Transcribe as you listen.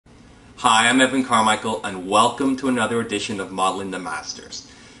Hi, I'm Evan Carmichael, and welcome to another edition of Modeling the Masters.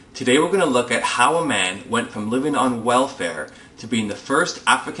 Today we're going to look at how a man went from living on welfare to being the first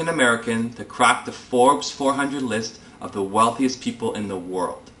African American to crack the Forbes 400 list of the wealthiest people in the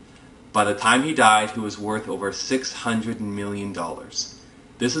world. By the time he died, he was worth over $600 million.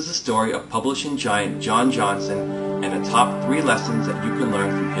 This is the story of publishing giant John Johnson and the top 3 lessons that you can learn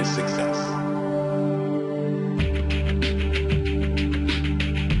from his success.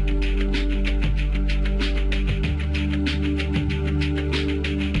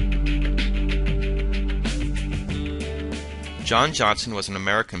 John Johnson was an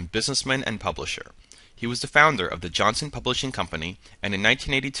American businessman and publisher. He was the founder of the Johnson Publishing Company and in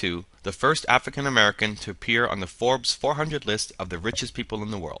 1982 the first African American to appear on the Forbes 400 list of the richest people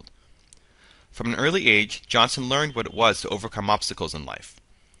in the world. From an early age, Johnson learned what it was to overcome obstacles in life.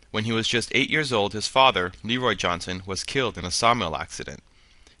 When he was just 8 years old, his father, Leroy Johnson, was killed in a sawmill accident.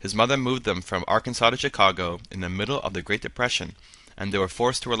 His mother moved them from Arkansas to Chicago in the middle of the Great Depression, and they were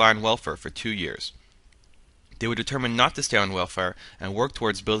forced to rely on welfare for 2 years. They were determined not to stay on welfare and work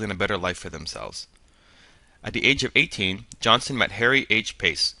towards building a better life for themselves. At the age of 18, Johnson met Harry H.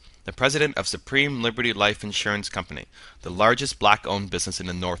 Pace, the president of Supreme Liberty Life Insurance Company, the largest black-owned business in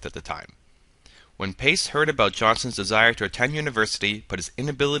the North at the time. When Pace heard about Johnson's desire to attend university but his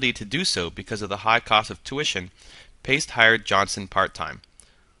inability to do so because of the high cost of tuition, Pace hired Johnson part-time.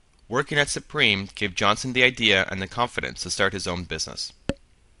 Working at Supreme gave Johnson the idea and the confidence to start his own business.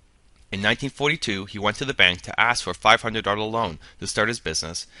 In 1942, he went to the bank to ask for a $500 loan to start his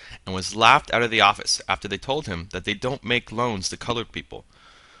business and was laughed out of the office after they told him that they don't make loans to colored people.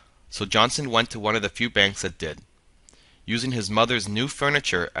 So Johnson went to one of the few banks that did. Using his mother's new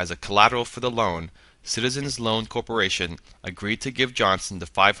furniture as a collateral for the loan, Citizens Loan Corporation agreed to give Johnson the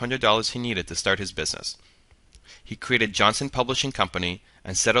 $500 he needed to start his business. He created Johnson Publishing Company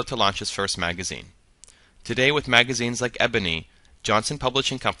and set out to launch his first magazine. Today, with magazines like Ebony, Johnson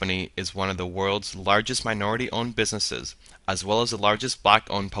Publishing Company is one of the world's largest minority-owned businesses, as well as the largest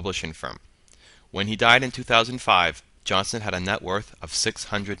black-owned publishing firm. When he died in 2005, Johnson had a net worth of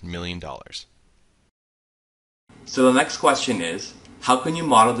 $600 million. So the next question is, how can you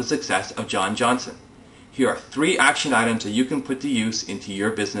model the success of John Johnson? Here are 3 action items that you can put to use into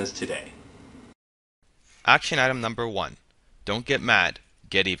your business today. Action item number 1. Don't get mad,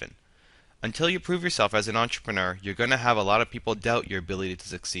 get even. Until you prove yourself as an entrepreneur, you're going to have a lot of people doubt your ability to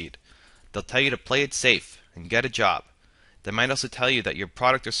succeed. They'll tell you to play it safe and get a job. They might also tell you that your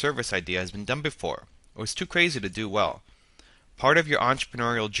product or service idea has been done before, or is too crazy to do well. Part of your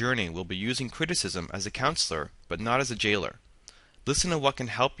entrepreneurial journey will be using criticism as a counselor, but not as a jailer. Listen to what can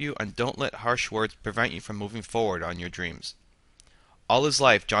help you and don't let harsh words prevent you from moving forward on your dreams. All his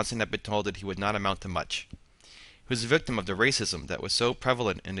life, Johnson had been told that he would not amount to much. He was a victim of the racism that was so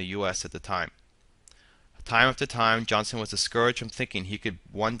prevalent in the U.S. at the time. Time after time, Johnson was discouraged from thinking he could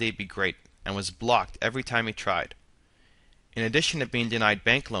one day be great, and was blocked every time he tried. In addition to being denied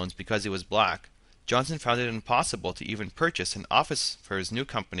bank loans because he was black, Johnson found it impossible to even purchase an office for his new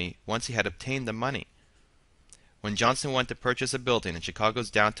company once he had obtained the money. When Johnson went to purchase a building in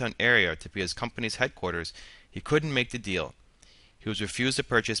Chicago's downtown area to be his company's headquarters, he couldn't make the deal. He was refused to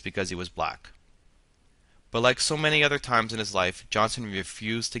purchase because he was black. But like so many other times in his life, Johnson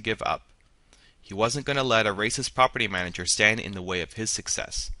refused to give up. He wasn't going to let a racist property manager stand in the way of his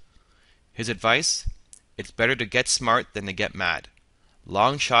success. His advice? It's better to get smart than to get mad.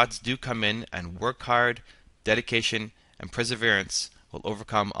 Long shots do come in, and work hard, dedication, and perseverance will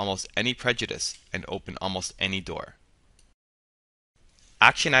overcome almost any prejudice and open almost any door.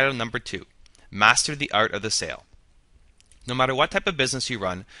 Action item number 2. Master the art of the sale. No matter what type of business you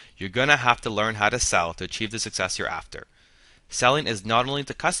run, you're going to have to learn how to sell to achieve the success you're after. Selling is not only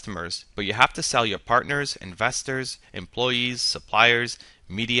to customers, but you have to sell your partners, investors, employees, suppliers,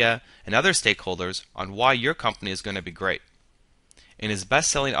 media, and other stakeholders on why your company is going to be great. In his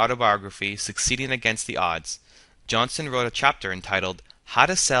best-selling autobiography, Succeeding Against the Odds, Johnson wrote a chapter entitled, How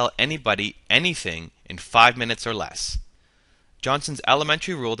to Sell Anybody Anything in 5 Minutes or Less. Johnson's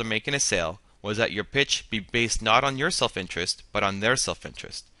elementary rule to making a sale was that your pitch be based not on your self-interest, but on their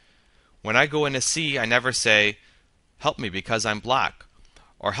self-interest. When I go in to see, I never say, help me because I'm black,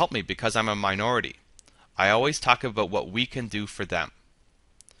 or help me because I'm a minority. I always talk about what we can do for them.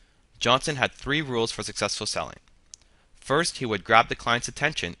 Johnson had 3 rules for successful selling. First, he would grab the client's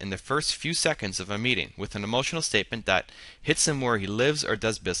attention in the first few seconds of a meeting with an emotional statement that hits him where he lives or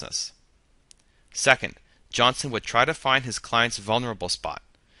does business. Second, Johnson would try to find his client's vulnerable spot.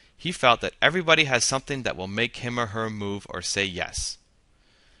 He felt that everybody has something that will make him or her move or say yes.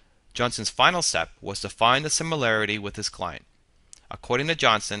 Johnson's final step was to find the similarity with his client. According to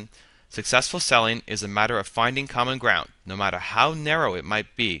Johnson, Successful selling is a matter of finding common ground, no matter how narrow it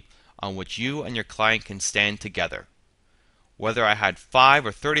might be, on which you and your client can stand together. Whether I had 5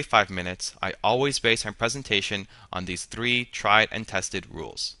 or 35 minutes, I always base my presentation on these 3 tried and tested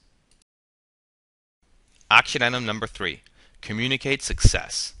rules. Action item number 3. Communicate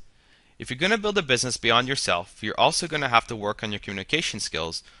success. If you're going to build a business beyond yourself, you're also going to have to work on your communication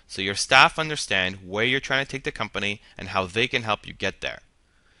skills so your staff understand where you're trying to take the company and how they can help you get there.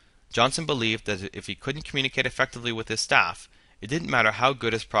 Johnson believed that if he couldn't communicate effectively with his staff, it didn't matter how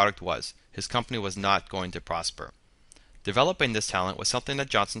good his product was, his company was not going to prosper. Developing this talent was something that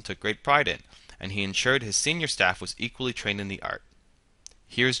Johnson took great pride in, and he ensured his senior staff was equally trained in the art.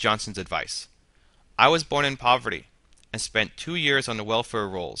 Here's Johnson's advice. I was born in poverty and spent 2 years on the welfare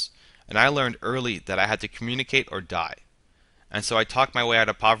rolls, and I learned early that I had to communicate or die. And so I talked my way out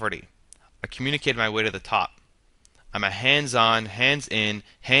of poverty. I communicated my way to the top. I'm a hands-on, hands-in,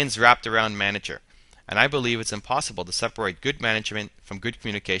 hands-wrapped-around manager, and I believe it's impossible to separate good management from good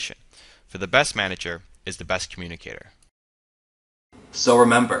communication, for the best manager is the best communicator. So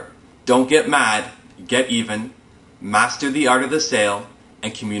remember, don't get mad, get even, master the art of the sale,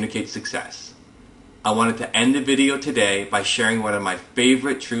 and communicate success. I wanted to end the video today by sharing one of my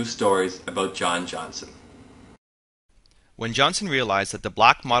favorite true stories about John Johnson. When Johnson realized that the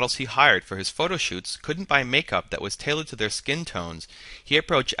black models he hired for his photo shoots couldn't buy makeup that was tailored to their skin tones, he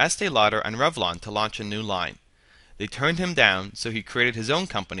approached Estee Lauder and Revlon to launch a new line. They turned him down, so he created his own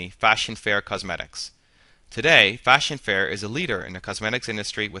company, Fashion Fair Cosmetics. Today, Fashion Fair is a leader in the cosmetics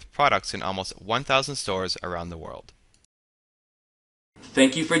industry with products in almost 1,000 stores around the world.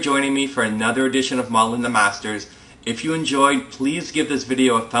 Thank you for joining me for another edition of Modeling the Masters. If you enjoyed, please give this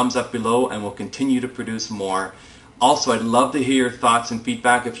video a thumbs up below and we'll continue to produce more. Also, I'd love to hear your thoughts and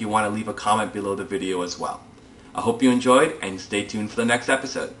feedback if you want to leave a comment below the video as well. I hope you enjoyed and stay tuned for the next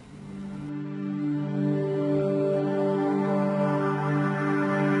episode.